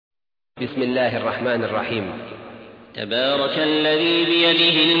بسم الله الرحمن الرحيم. تبارك الذي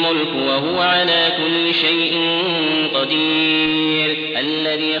بيده الملك وهو على كل شيء قدير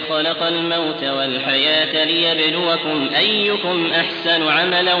الذي خلق الموت والحياة ليبلوكم أيكم أحسن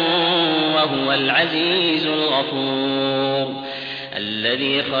عملا وهو العزيز الغفور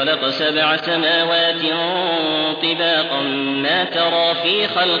الذي خلق 7 سماوات طباقا ما ترى في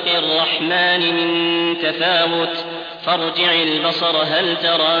خلق الرحمن من تفاوت فارجع البصر هل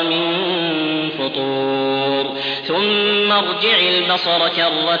ترى من فطور ثم ارجع البصر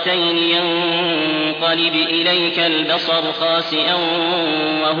كرتين ينقلب إليك البصر خاسئا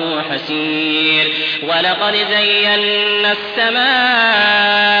وهو حسير ولقد زينا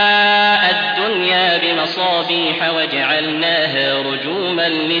السماء الدنيا بمصابيح وجعلناها رجوما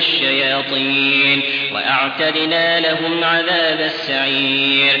للشياطين وأعتدنا لهم عذاب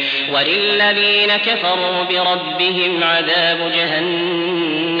السعير وللذين كفروا بربهم عذاب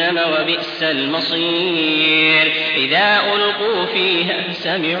جهنم وبئس المصير إذا ألقوا فيها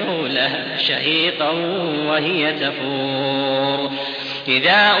سمعوا لها شهيقا وهي تفور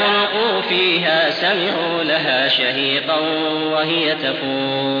إذا ألقوا فيها سمعوا لها شهيقا وهي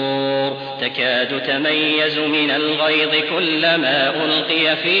تفور تكاد تميز من الغيظ كلما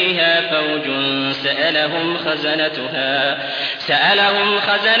ألقي فيها فوج سألهم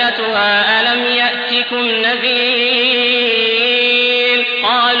خزنتها ألم يأتكم نذير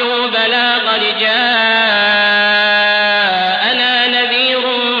قالوا بلى قد جاءنا نذير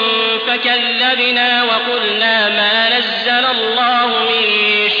فكذبنا وقلنا ما نزل الله من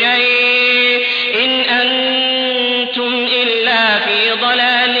شيء إن أنتم إلا في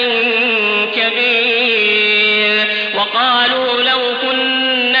ضلال كبير وقالوا لو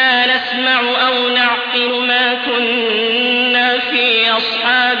كنا نسمع أو نعقل ما كنا في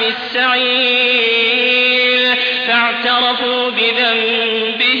أصحاب السعير فاعترفوا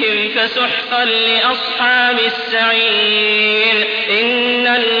بذنبهم فسحقا لأصحاب السعير إن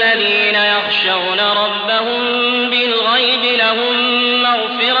الذين يخشون ربهم بالغيب لهم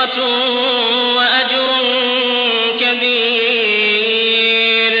مغفرة وأجر كبير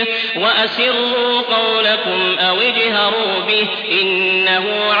وأسروا قولكم أو اجهروا به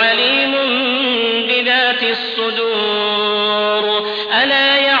إنه عليم بذات الصدور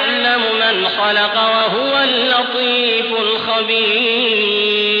ألا يعلم من خلق وهو اللطيف الخبير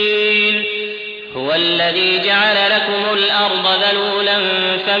هو الذي جعل لكم الأرض ذلولا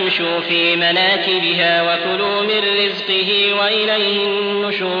فامشوا في مناكبها وكلوا من رزقه وإليه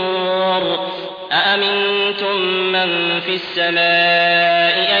النشور أأمنتم من في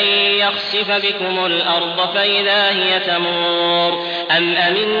السماء أن يخسف بكم الأرض فإذا هي تمور أم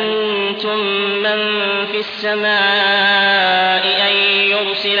أمنتم من في السماء أن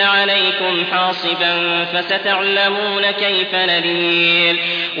يرسل عليكم حاصبا فستعلمون كيف نذير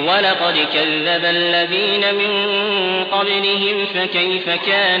ولقد كذب الذين من قبلهم فكيف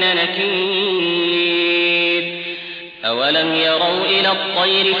كان نكير أولم يروا إلى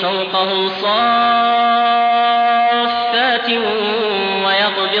الطير فوقهم صافات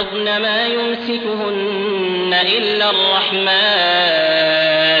ويقبضن ما يمسكهن إلا الرحمن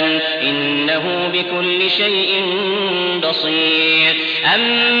إنه بكل شيء بصير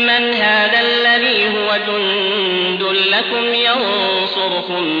أمن هذا الذي هو جند لكم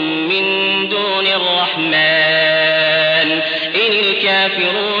ينصركم من دون الرحمن إن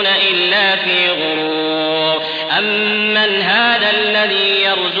الكافرون إلا في غرور أمن هذا الذي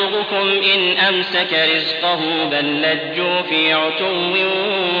يرزقكم إن أمسك رزقه بل لجوا في عتو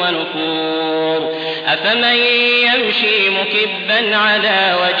ونفور أفمن يمشي مكبا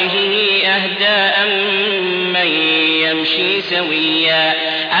على وجهه أهدى أمن يمشي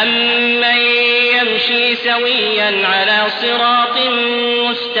سويا على صراط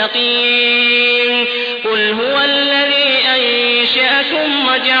مستقيم قل هو الذي أنشأكم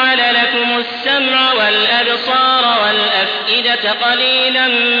وجعل لكم السمع والأبصار والأفئدة قليلا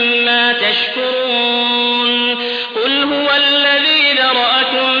ما تشكرون قل هو الذي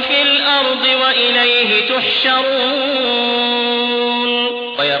ذرأكم في الأرض وإليه تحشرون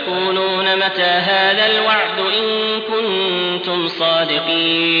ويقولون متى هذا الوعد إن كنتم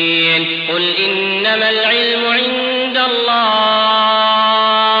صادقين قل إنما العلم عند الله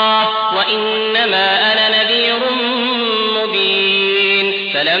وإنما أنا نذير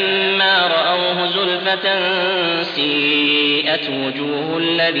مبين فلما رأوه زلفة سيئت وجوه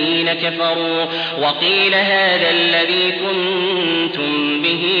الذين كفروا وقيل هذا الذي كنتم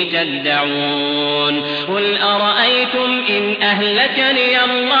به تدعون قل أرأيتم إن أهلكني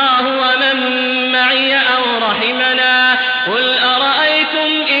الله ومن معي أو رحمني